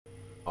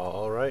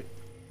Alright,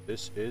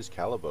 this is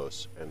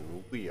Calibos,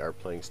 and we are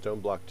playing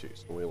Stoneblock 2.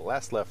 So when we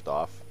last left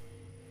off,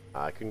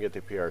 I couldn't get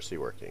the PRC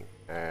working,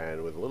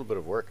 and with a little bit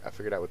of work, I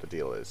figured out what the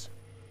deal is.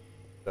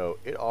 So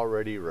it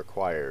already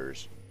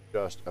requires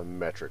just a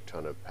metric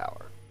ton of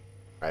power,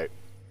 right?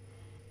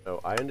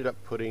 So I ended up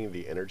putting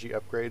the energy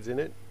upgrades in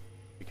it,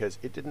 because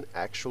it didn't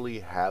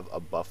actually have a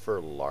buffer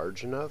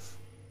large enough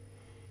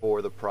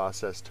for the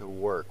process to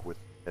work with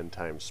 10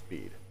 times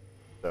speed.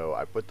 So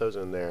I put those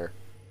in there,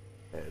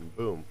 and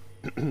boom.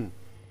 You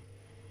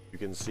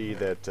can see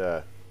that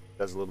it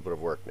does a little bit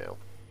of work now.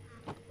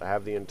 I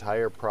have the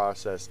entire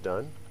process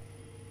done,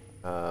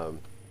 and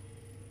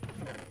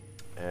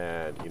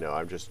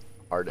I'm just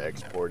hard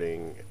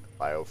exporting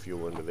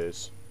biofuel into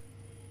this,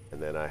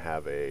 and then I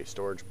have a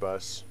storage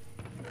bus,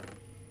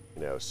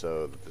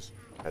 so that this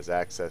has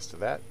access to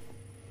that,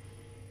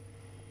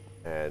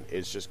 and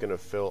it's just going to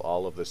fill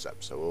all of this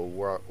up. So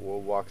we'll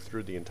walk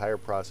through the entire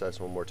process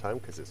one more time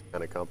because it's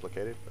kind of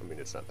complicated. I mean,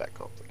 it's not that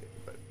complicated,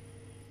 but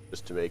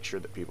just to make sure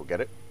that people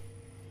get it.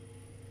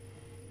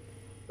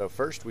 So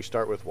first we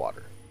start with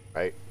water,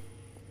 right?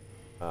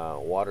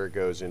 Water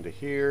goes into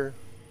here,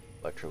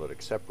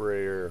 electrolytic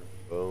separator,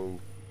 boom,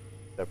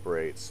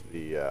 separates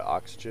the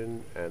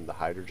oxygen and the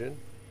hydrogen.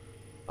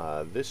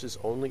 This is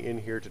only in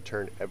here to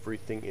turn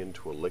everything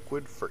into a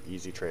liquid for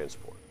easy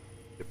transport.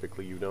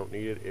 Typically you don't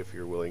need it if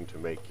you're willing to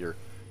make your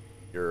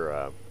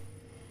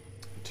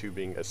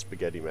tubing a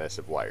spaghetti mess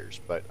of wires,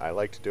 but I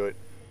like to do it.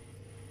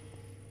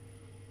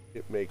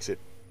 It makes it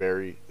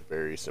very,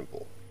 very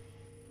simple.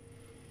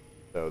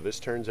 So this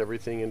turns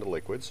everything into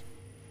liquids.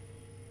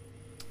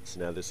 So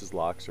now this is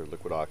LOX, or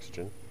liquid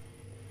oxygen,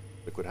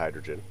 liquid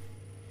hydrogen.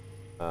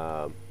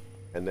 And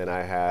then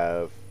I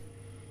have,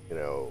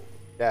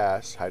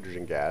 gas,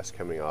 hydrogen gas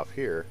coming off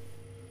here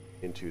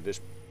into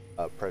this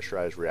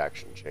pressurized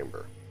reaction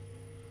chamber.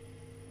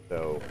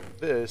 So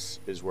this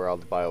is where all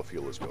the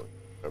biofuel is going.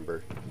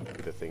 Remember,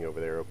 see the thing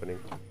over there opening?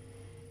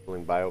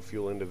 Pulling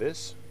biofuel into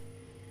this,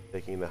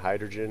 taking the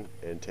hydrogen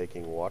and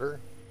taking water.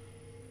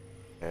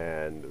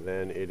 And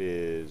then it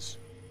is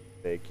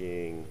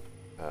making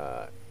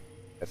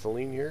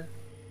ethylene here,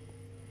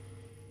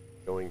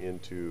 going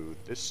into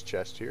this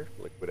chest here,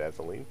 liquid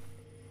ethylene,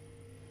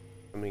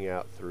 coming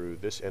out through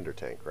this ender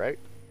tank, right?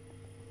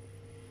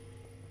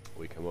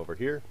 We come over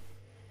here,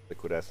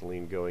 liquid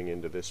ethylene going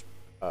into this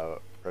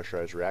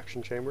pressurized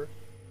reaction chamber,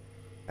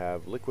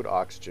 have liquid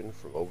oxygen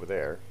from over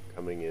there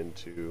coming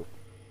into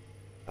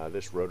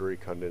this rotary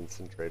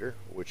condensator,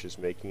 which is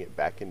making it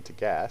back into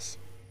gas.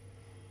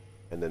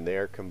 And then they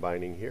are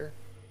combining here.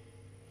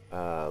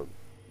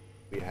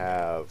 We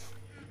have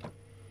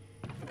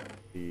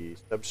the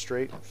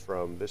substrate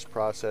from this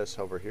process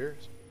over here.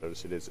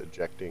 Notice it is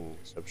ejecting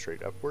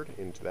substrate upward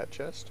into that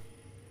chest.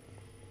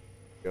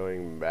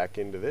 Going back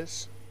into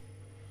this.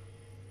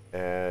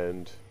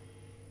 And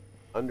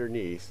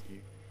underneath, you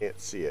can't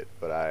see it,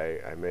 but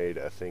I made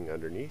a thing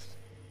underneath.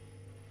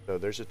 So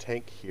there's a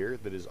tank here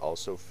that is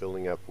also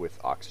filling up with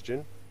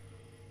oxygen.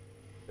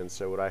 And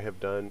so what I have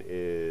done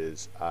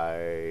is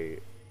I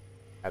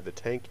have the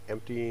tank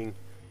emptying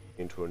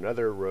into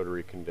another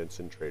rotary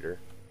condensator,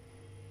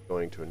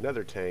 going to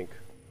another tank,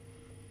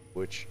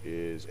 which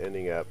is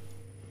ending up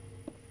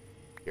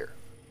here.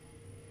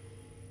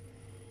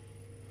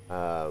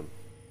 And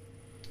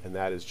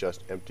that is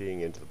just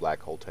emptying into the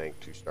black hole tank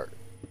to start,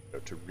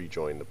 to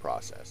rejoin the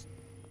process.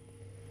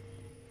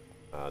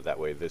 That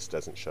way this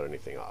doesn't shut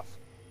anything off.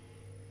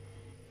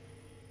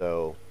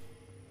 So,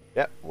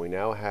 yep, we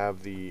now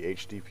have the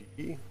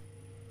HDPE.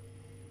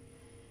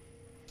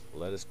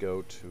 Let us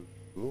go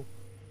to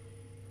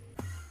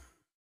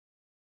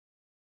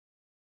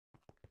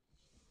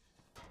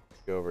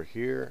go over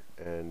here,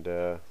 and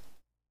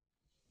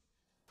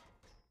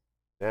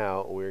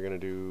now we're going to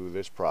do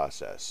this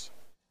process.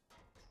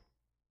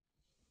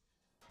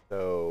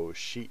 So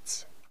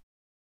sheets.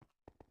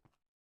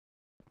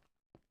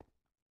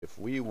 If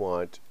we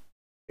want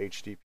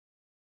HDPE,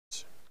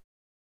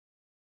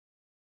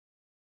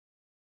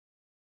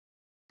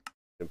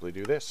 simply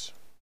do this.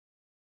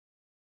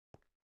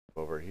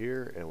 Over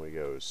here, and we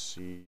go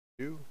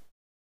C2.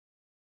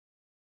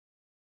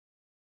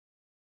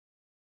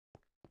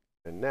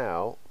 And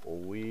now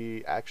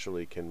we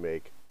actually can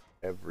make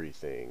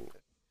everything.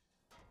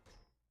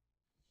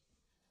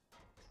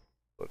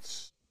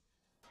 Let's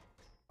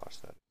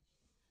toss that.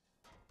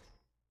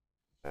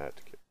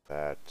 Get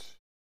that.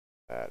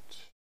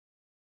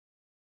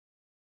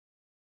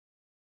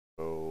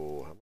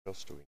 Oh, how much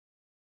else do we need?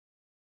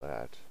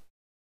 That.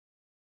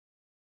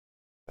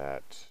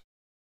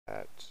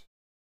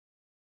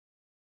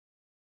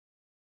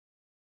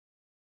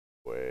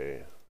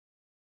 Way.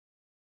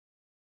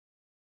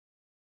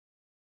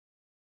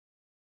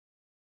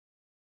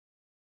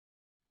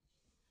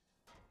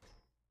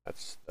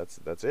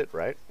 That's it,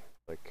 right?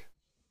 Like,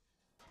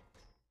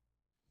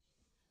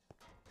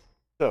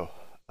 so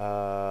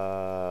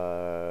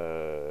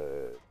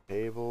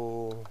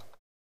table.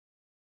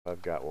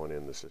 I've got one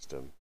in the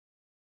system.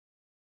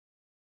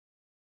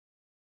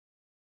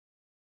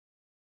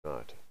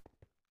 Not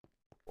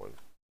one.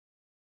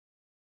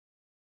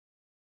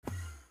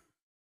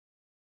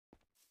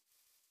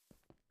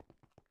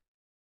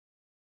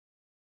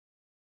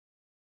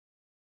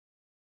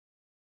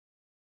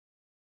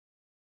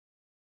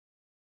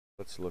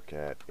 let's look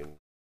at in.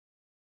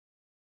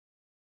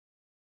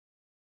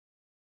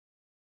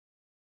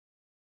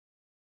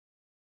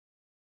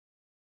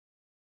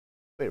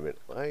 Wait a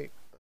minute,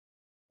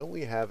 don't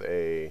we have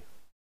a.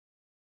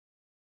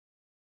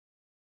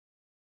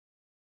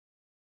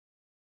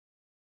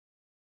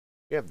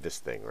 We have this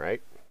thing,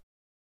 right?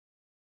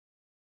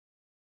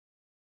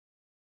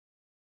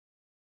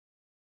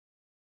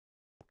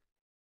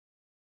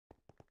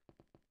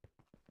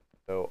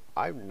 So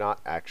I'm not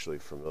actually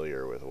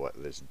familiar with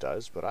what this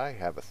does, but I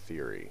have a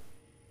theory.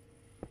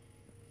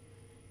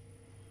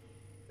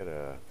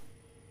 Gotta.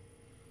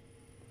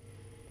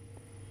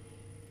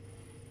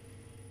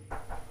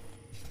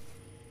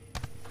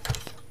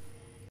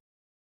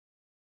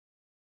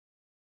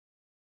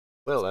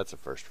 Well, that's a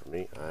first for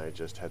me. I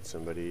just had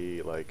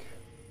somebody, like,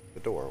 the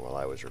door while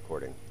I was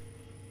recording.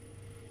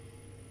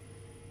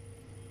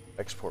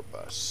 Export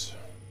bus.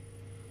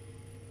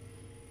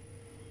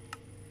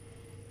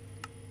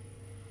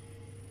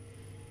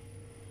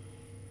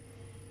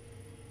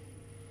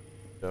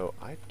 So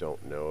I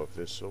don't know if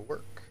this will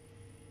work.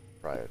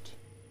 Try it.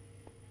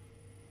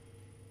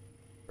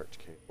 Start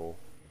cable.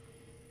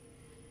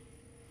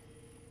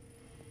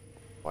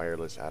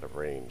 Wireless out of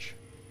range.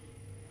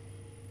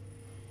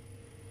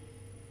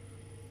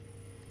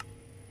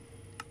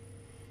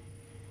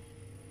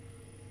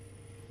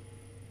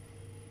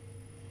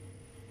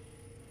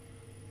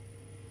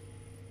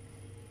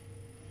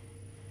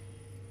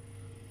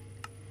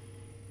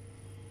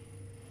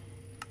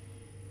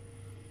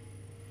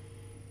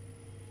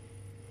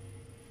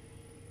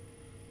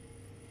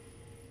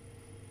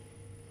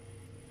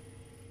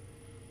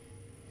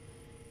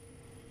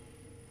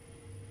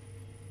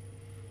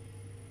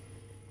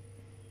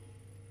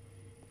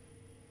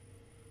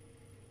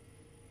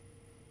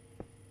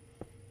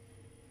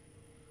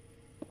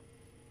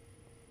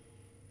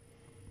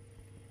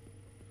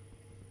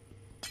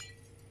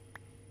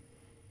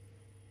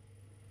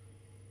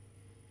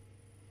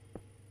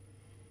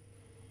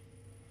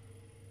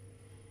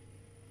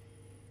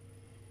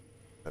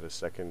 Got a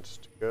second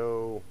to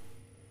go.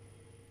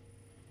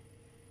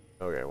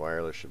 Okay,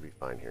 wireless should be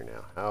fine here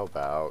now. How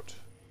about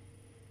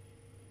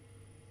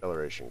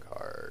acceleration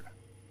card?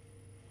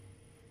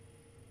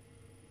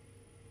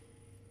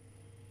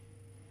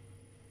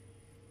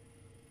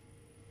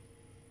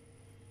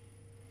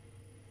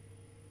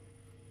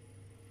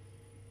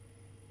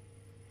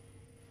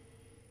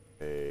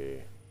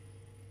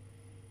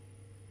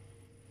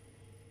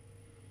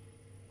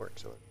 More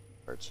acceleration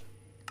cards.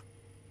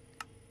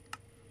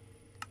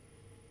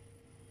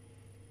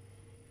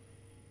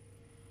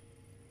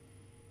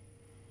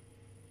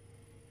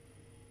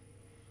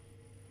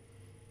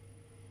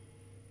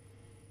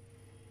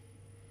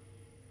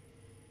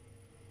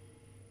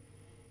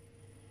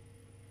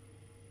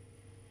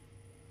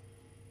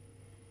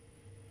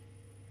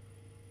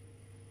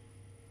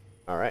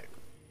 All right.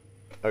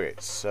 Okay,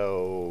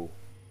 so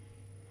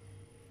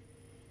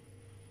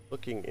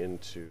looking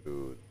into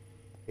the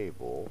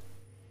cable.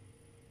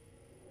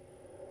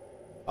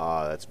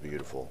 Ah, that's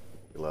beautiful.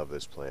 We love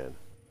this plan.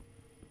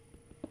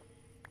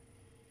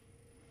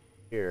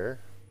 Here,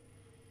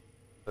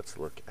 let's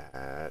look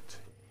at.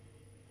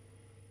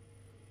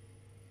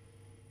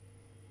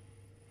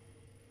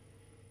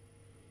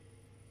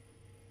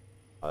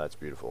 Oh, that's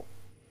beautiful.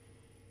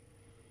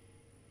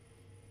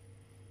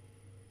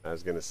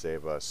 That's going to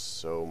save us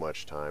so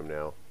much time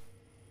now.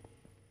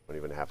 Don't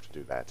even have to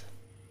do that.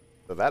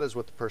 So that is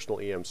what the personal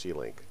EMC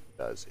link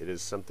does. It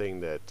is something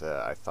that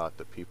I thought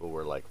that people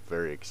were like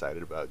very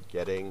excited about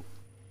getting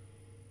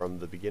from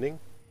the beginning.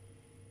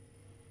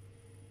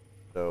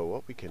 So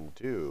what we can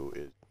do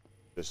is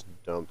just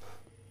dump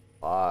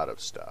a lot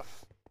of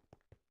stuff.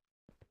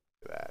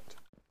 Look at that.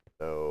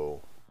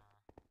 So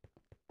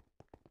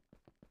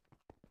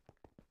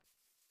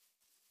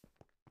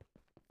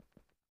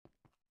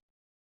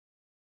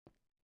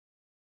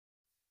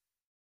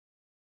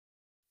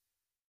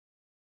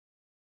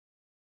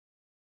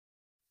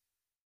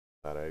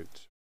that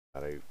out,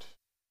 that out.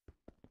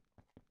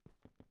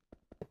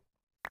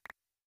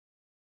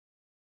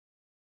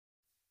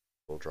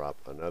 We'll drop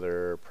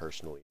another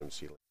personal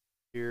EMC link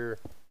here.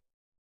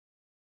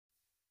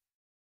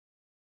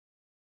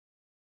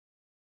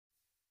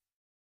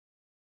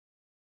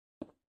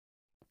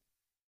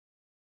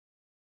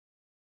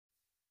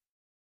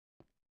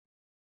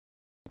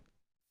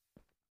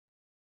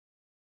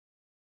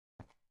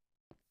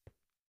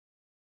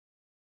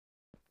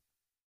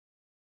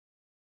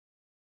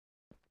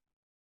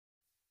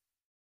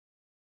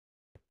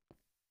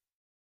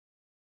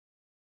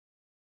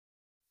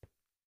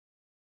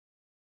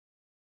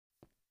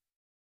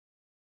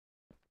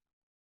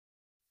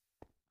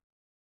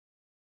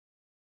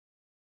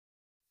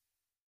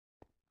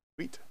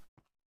 Sweet.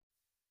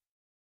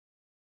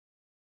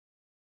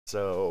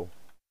 So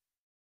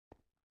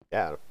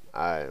yeah,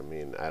 I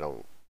mean, I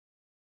don't.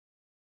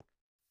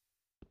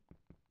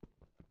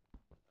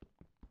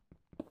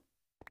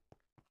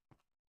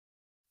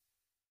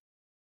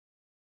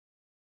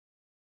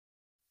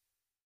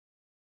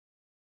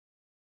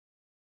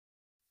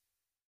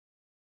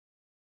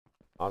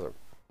 Awesome.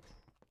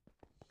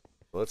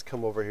 Let's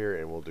come over here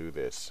and we'll do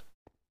this.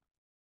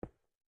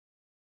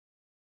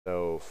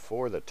 So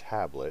for the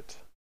tablet,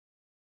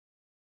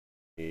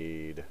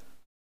 need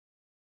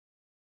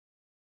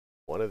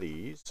one of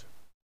these.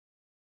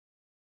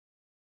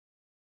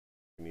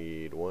 We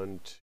need 1,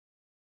 2,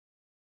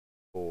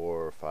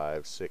 4,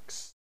 5,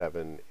 6,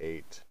 7,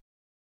 8,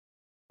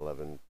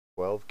 11,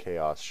 12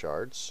 chaos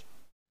shards.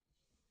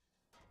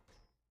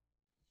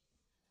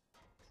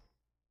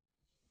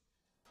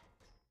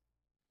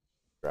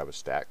 Grab a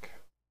stack.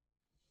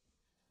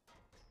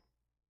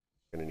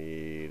 Gonna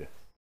need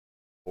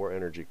 4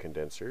 energy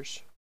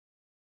condensers.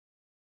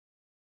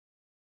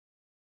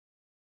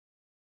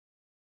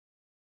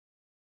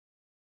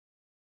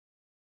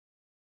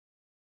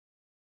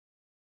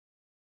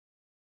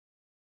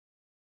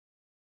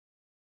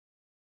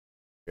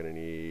 Gonna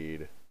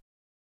need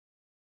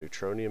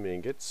neutronium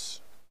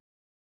ingots.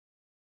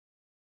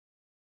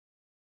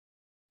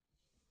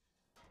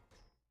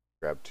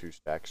 Grab 2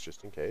 stacks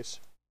just in case.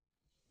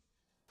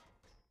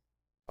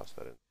 Toss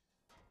that in.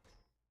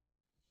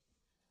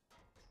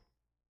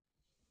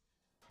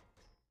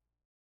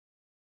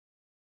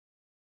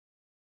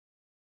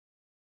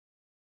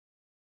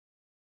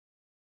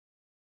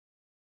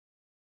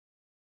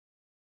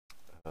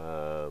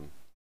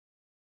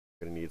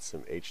 Gonna need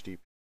some HDPs.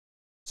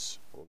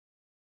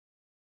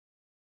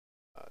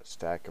 A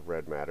stack of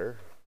red matter.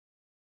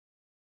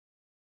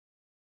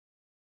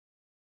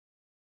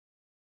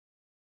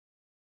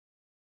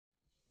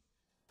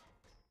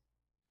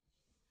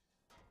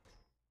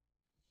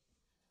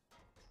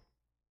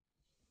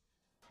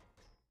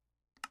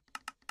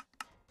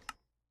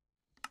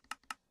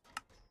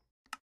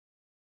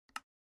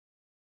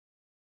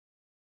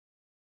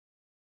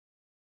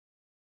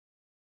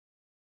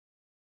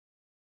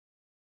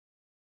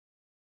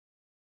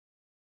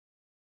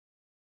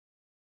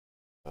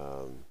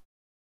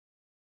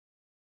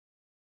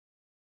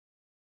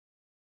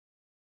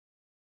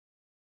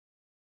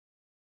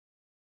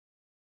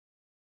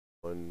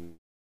 One,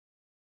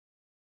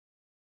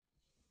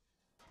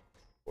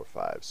 4,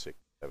 5, 6,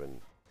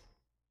 7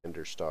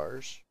 ender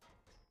stars.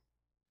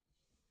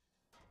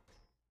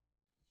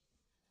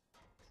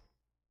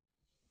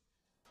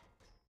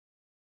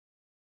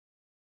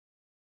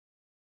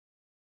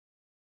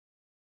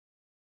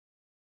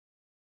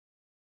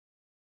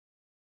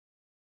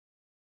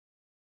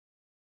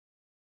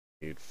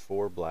 Need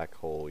 4 black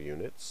hole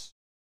units.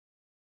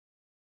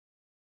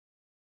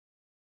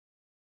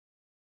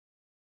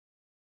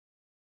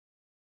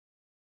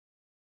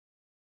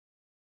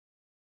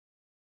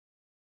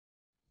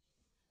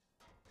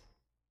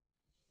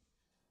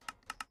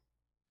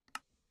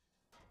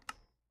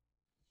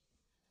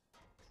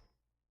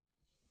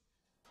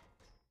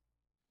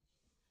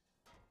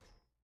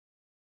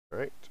 All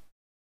right.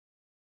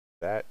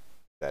 That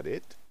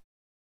it?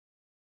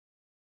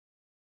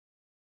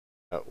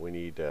 Oh, we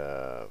need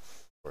 4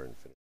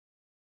 infinite.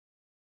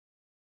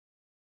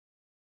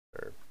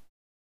 Or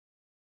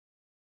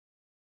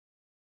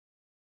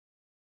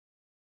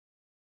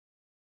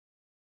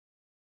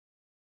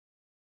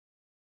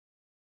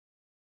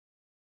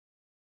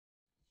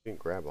didn't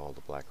grab all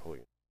the black hole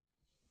units.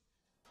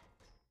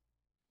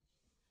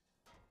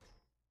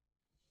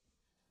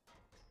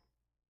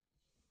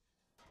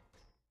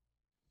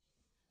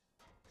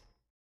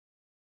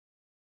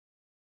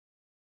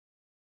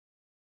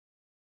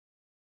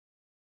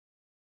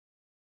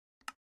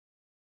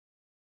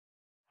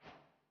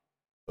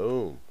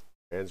 Boom.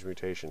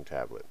 Transmutation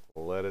tablet.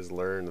 Well, let us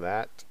learn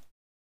that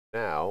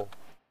now.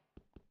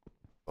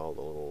 All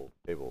the little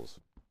tables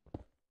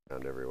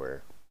found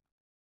everywhere.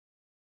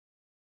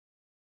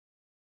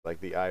 Like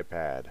the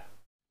iPad.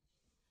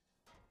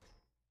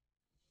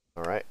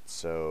 Alright,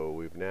 so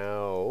we've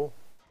now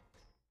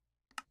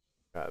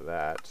got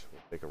that.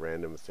 We'll take a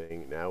random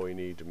thing. Now we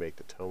need to make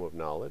the Tome of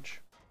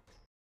Knowledge.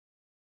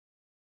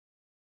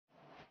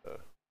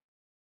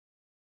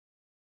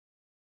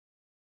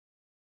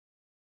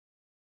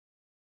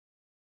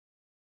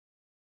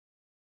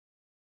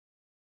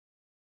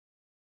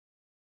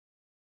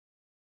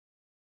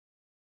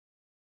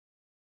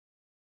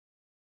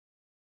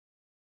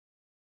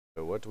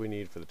 So what do we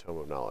need for the Tome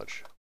of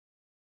Knowledge?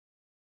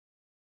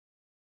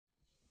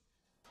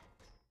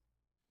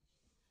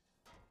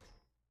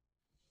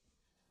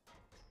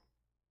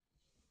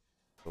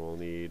 So we'll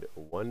need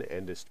 1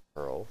 Endist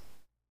Pearl.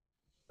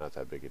 Not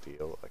that big a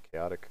deal. A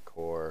Chaotic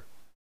Core.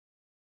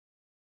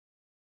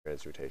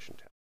 Transmutation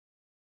tab.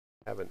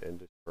 Have an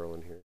Endist Pearl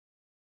in here.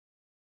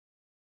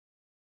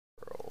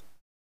 Pearl.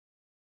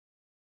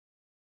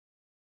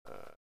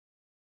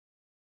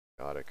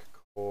 Chaotic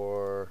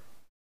Core.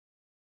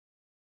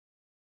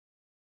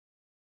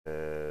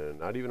 And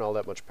not even all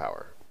that much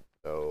power.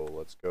 So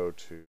let's go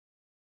to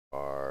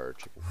our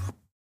chicken.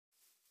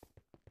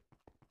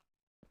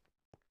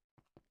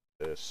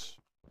 This.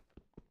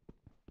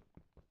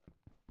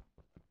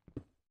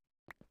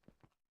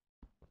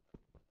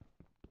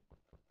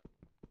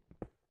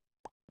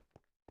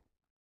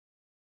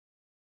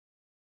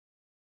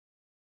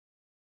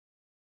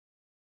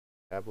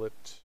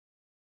 Tablet.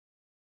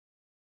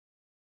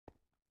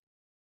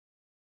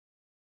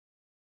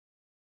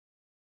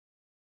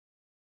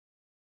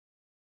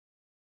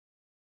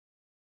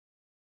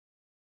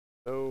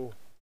 So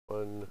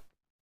 1,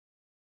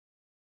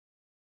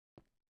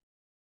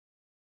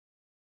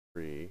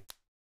 3,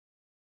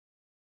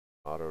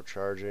 auto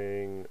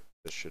charging.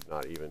 This should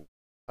not even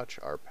touch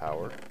our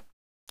power.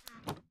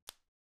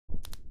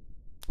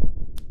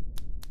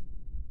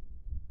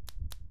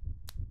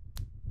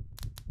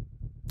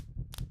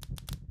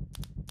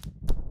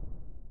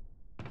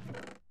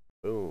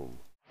 Boom.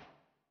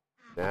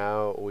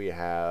 Now we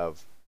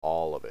have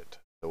all of it.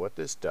 So what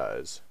this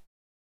does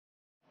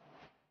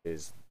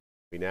is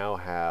we now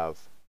have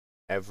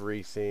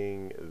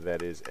everything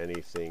that is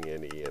anything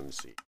in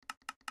EMC.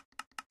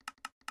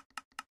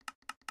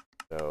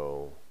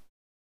 So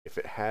if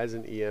it has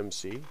an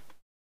EMC,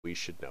 we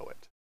should know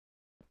it,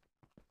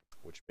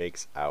 which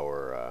makes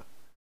our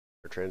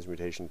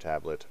transmutation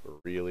tablet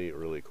really,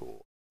 really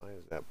cool. Why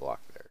is that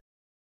block there?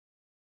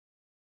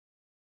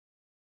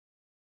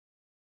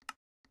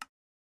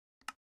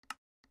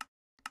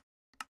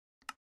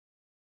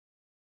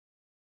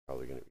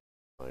 Probably going to be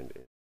defined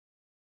in here.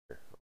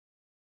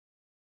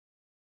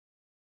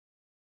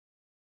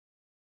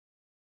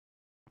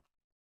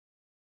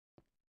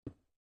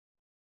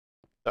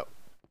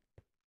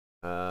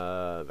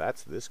 So,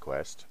 that's this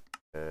quest,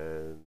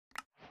 and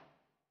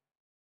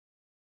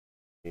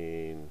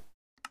the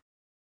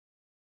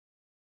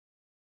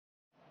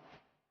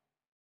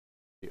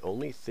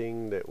only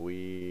thing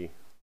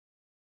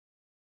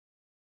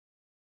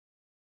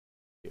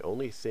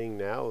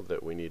now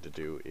that we need to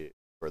do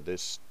for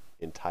this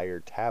entire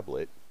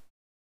tablet,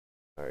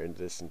 or in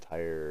this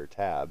entire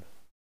tab,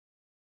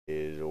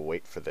 is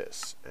wait for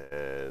this.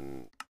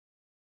 And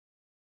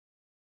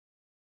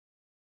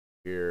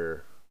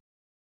here,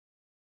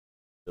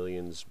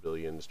 billions,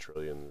 billions,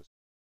 trillions,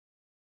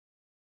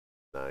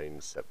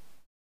 9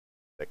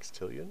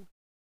 sextillion.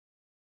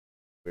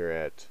 We're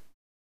at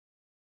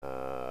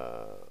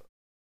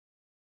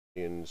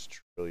billions,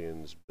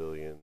 trillions,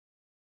 billions.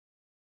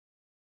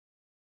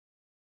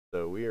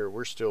 So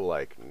we're still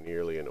like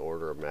nearly an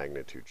order of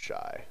magnitude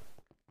shy.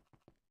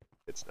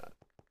 It's not.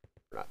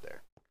 We're not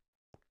there.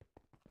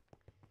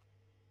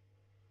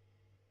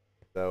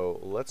 So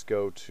let's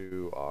go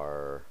to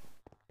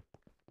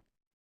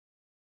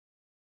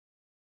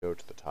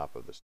the top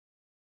of this.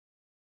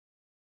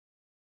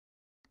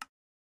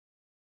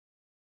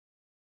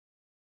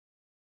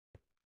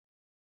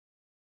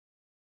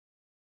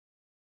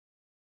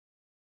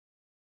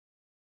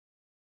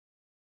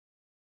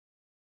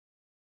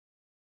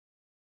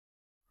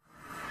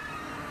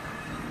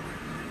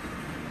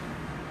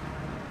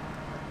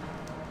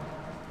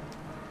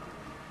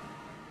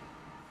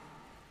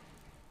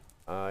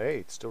 Hey,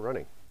 it's still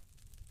running.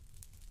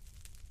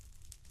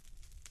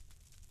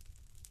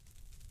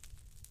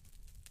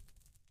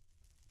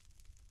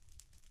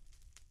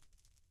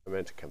 I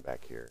meant to come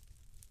back here.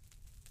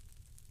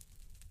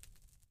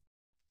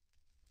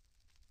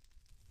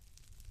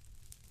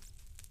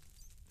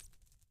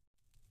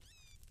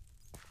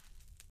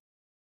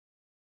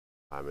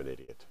 I'm an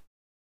idiot.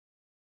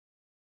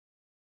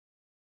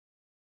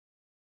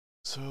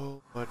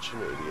 So much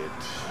an idiot.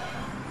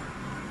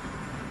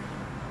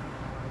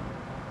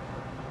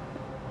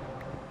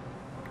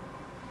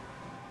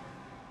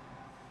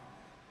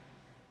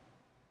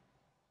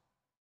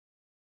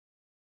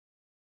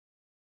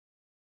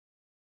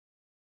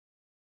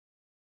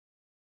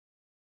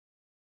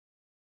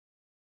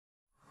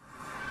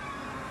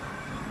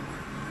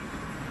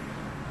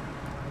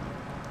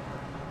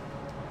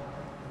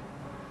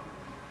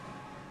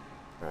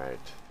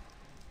 Alright.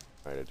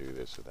 Try to do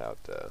this without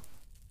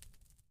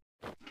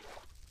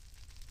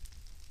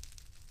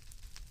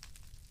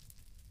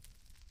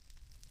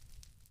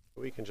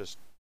we can just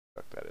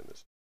chuck that in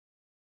this.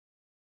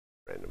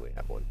 Randomly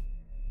have one.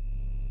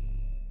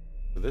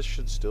 So this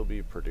should still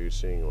be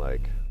producing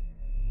like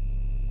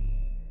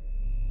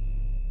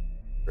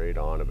straight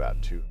on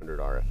about 200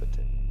 RF a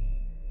tick.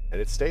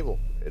 And it's stable.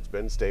 It's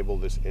been stable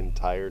this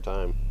entire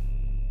time.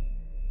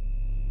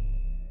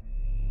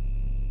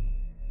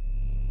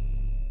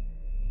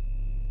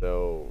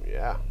 So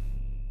yeah,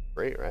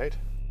 great, right?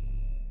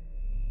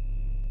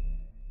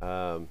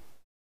 How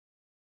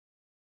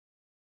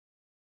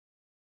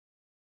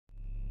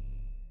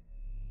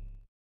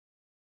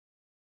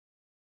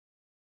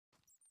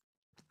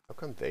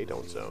come they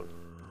don't zone?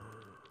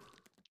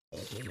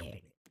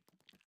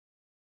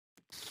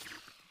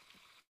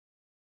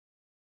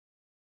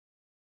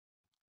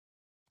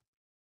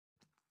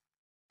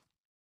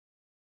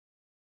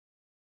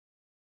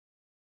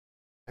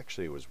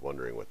 Actually was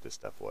wondering what this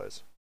stuff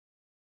was.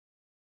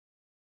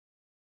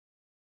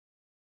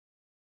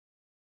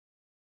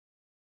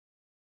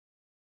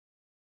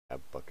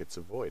 Have buckets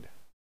of void.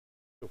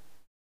 Ooh.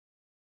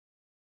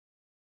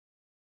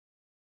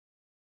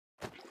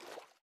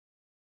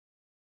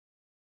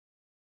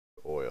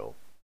 Oil.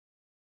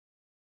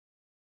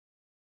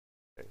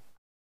 Okay.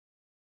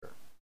 Sure.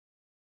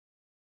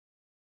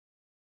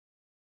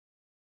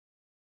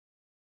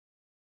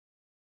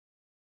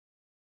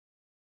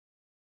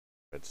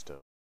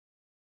 Redstone.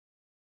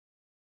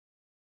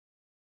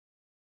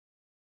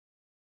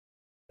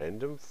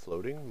 Random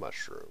floating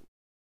mushroom.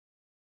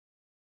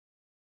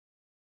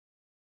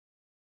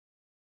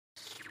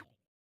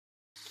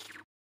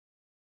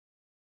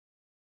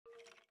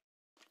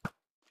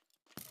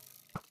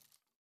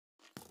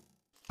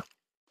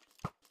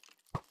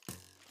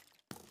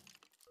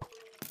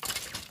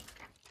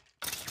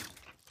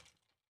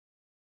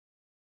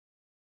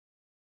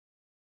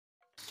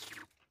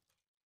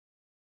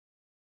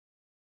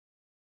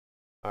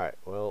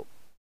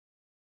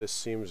 This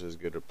seems as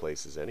good a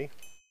place as any.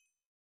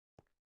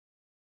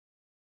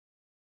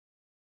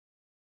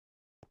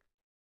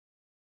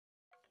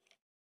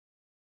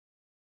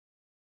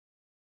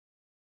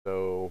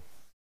 So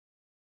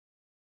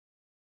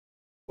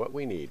what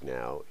we need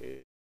now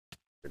is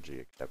energy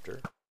acceptor.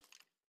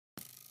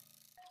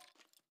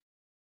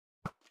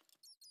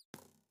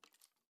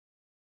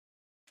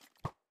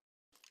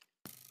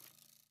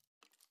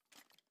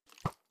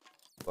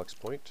 Flux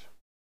point.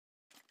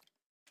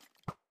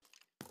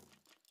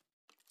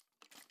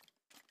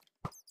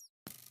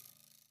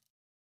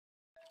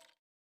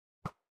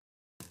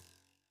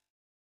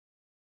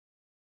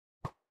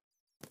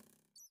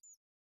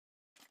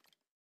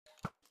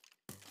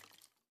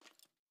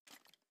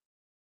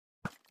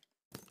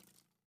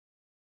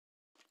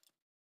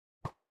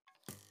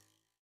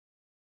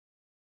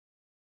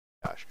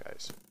 Gosh,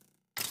 guys.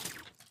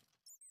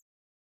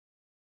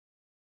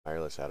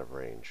 Wireless out of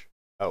range.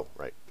 Oh,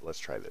 right. Let's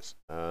try this.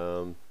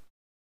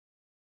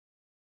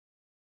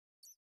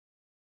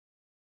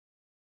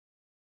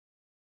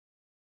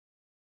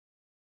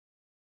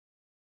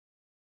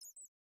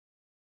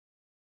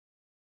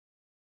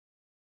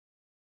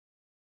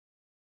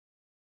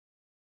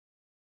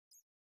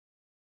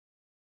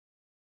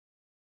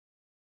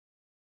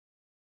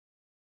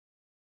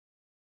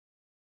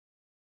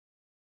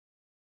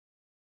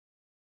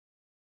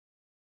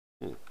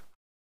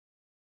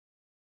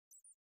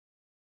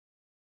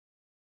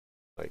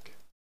 Like,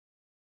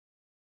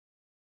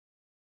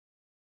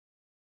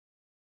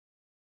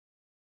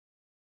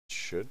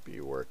 should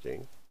be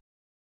working.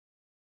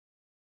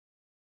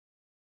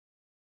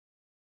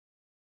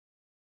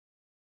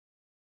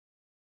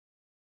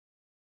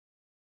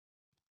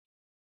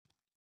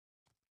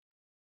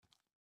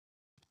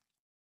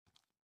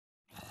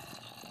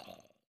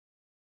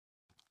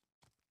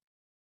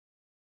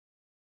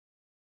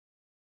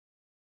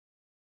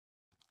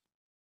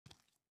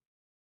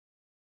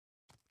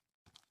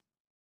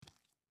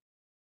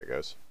 There it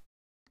goes.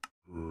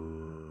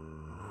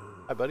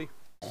 Hi, buddy.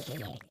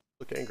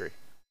 Look angry.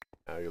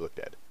 Now you look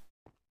dead.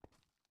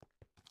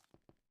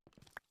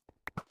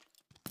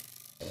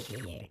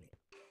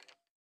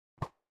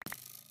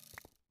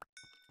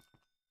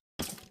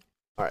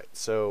 Alright,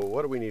 so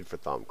what do we need for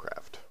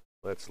Thaumcraft?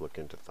 Let's look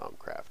into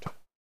Thaumcraft.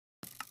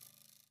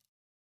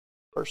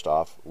 First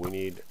off, we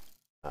need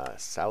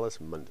Salus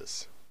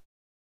Mundus.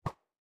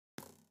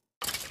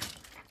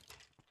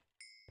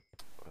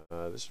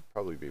 This would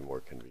probably be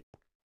more convenient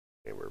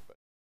gamer, but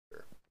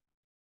sure.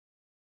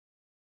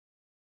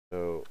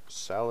 So,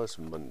 Salus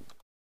Mundus.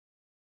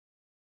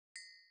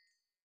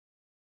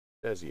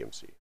 As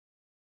EMC.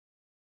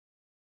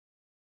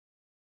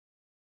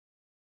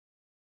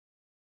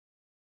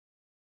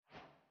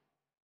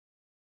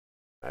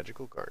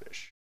 Magical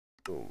Garnish.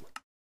 Boom.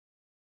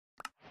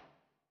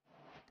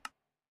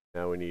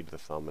 Now we need the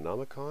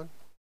Thaumonomicon.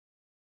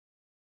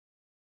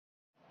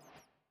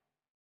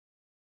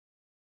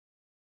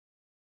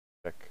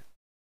 Check.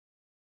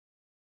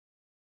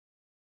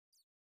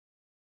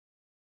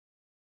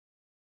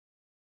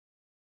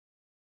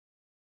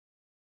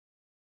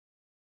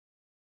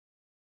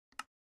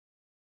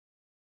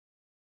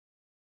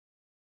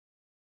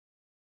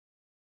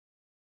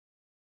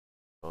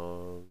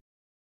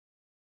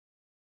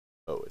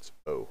 Oh, it's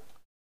O.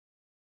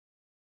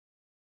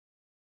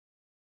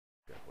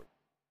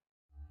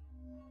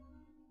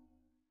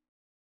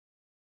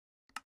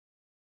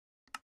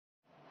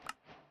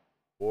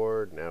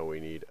 Board. Now we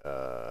need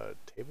a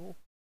table.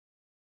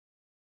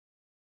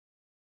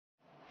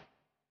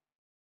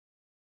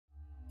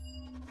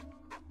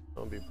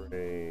 Zombie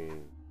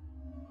brain.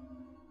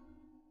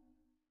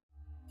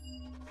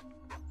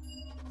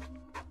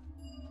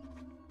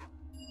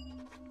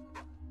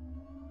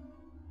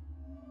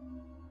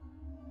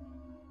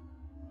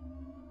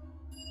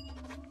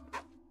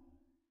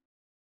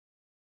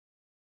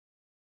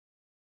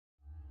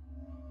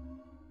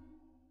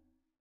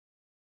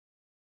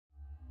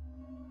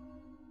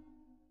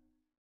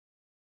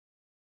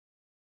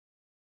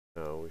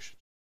 No, we should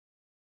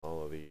put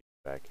all of these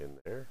back in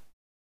there.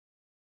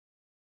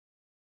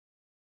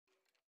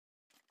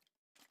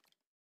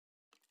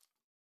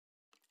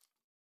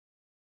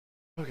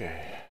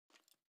 Okay.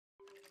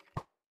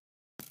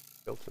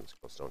 Built-in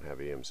skills don't have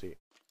EMC.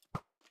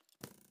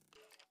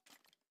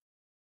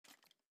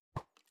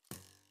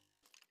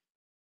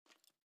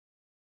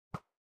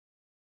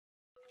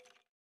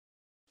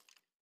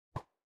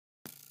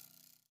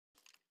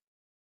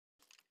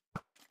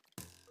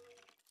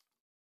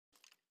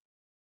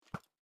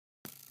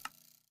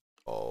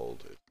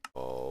 Bald. It's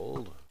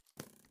bald.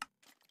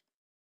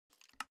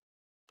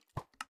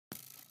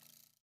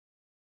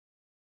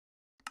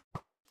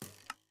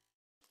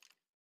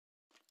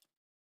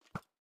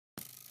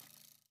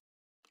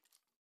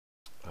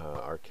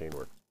 Arcane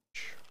work.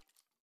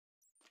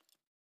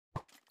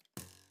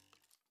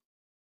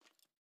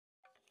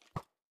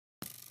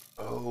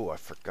 Oh, I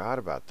forgot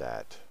about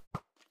that.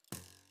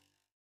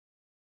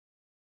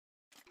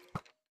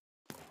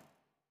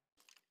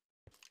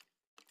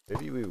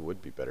 Maybe we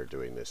would be better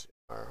doing this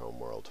in our home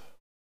world,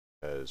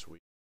 as we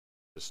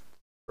just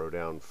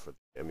down for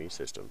the ME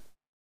system.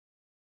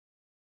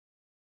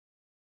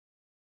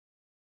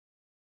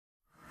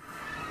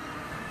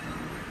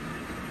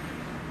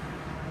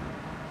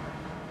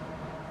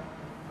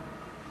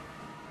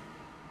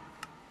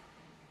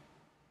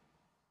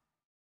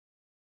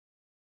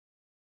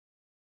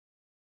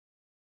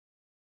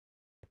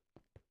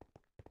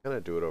 I'm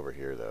gonna do it over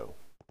here though.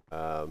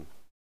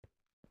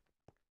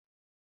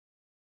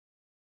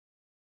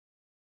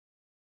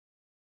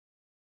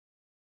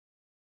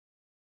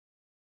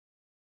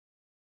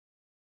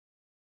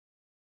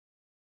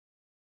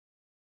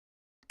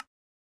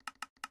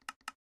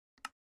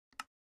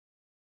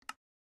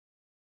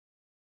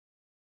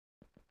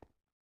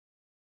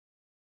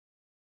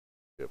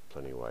 We have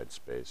plenty wide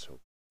space.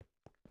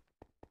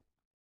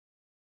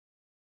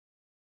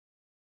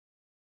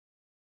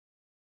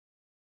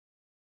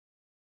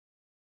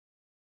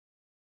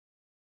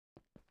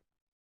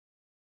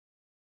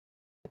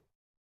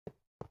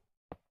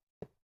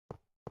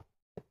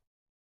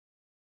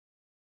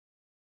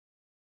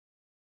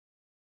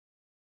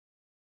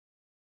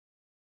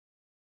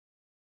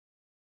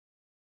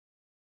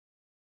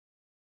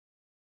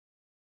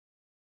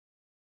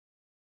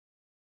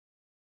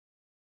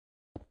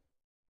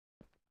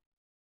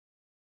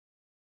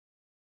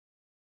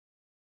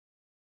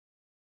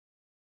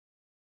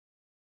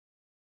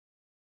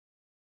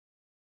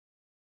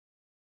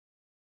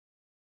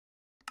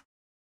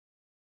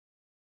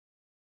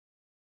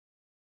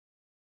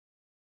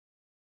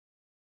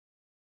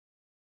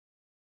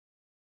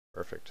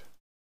 Perfect.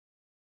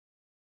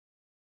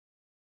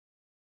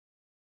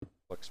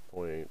 Flux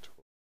point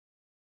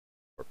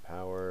for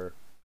power.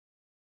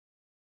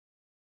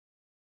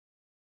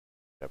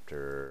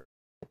 After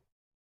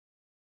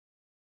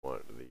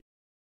want the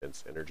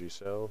dense energy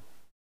cell.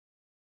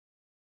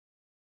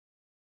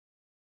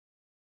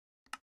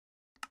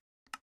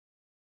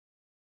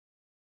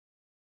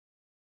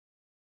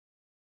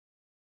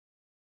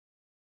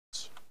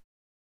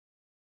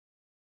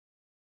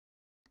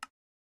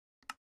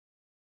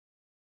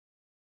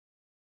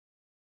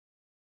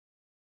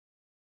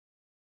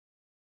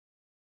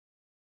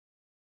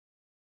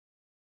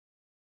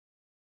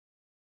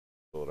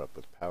 Fill it up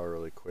with power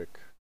really quick.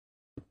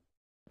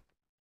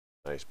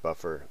 Nice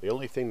buffer. The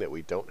only thing that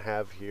we don't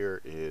have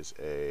here is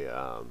a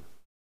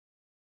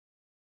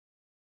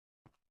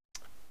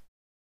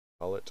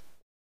call it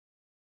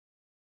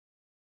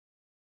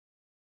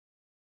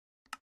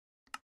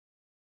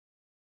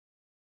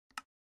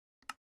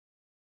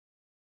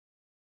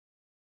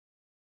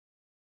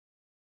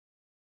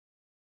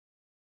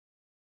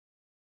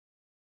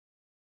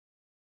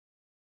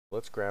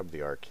let's grab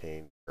the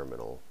arcane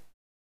terminal.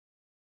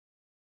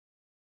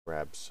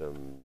 Grab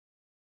some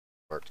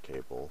smart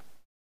cable.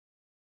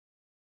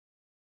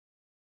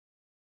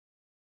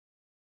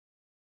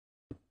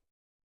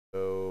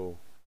 So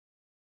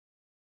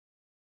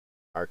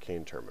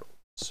arcane terminal.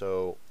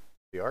 So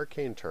the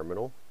arcane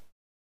terminal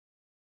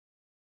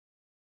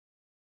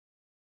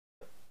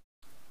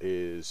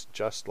is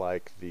just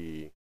like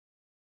the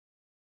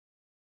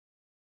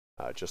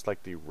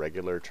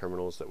regular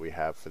terminals that we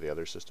have for the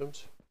other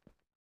systems.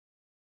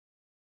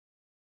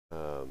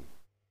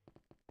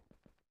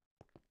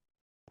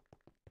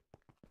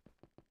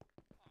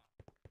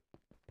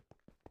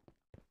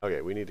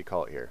 Okay, we need to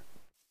call it here.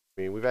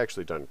 I mean, we've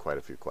actually done quite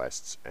a few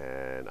quests,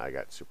 and I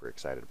got super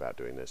excited about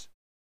doing this.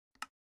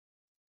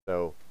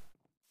 So,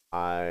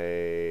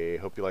 I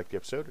hope you liked the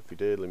episode. If you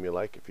did, leave me a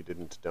like. If you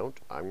didn't, don't.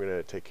 I'm going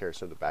to take care of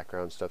some of the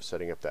background stuff,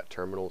 setting up that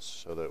terminal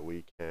so that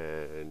we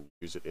can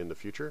use it in the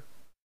future.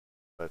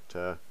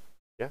 But,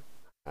 yeah,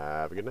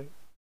 have a good night.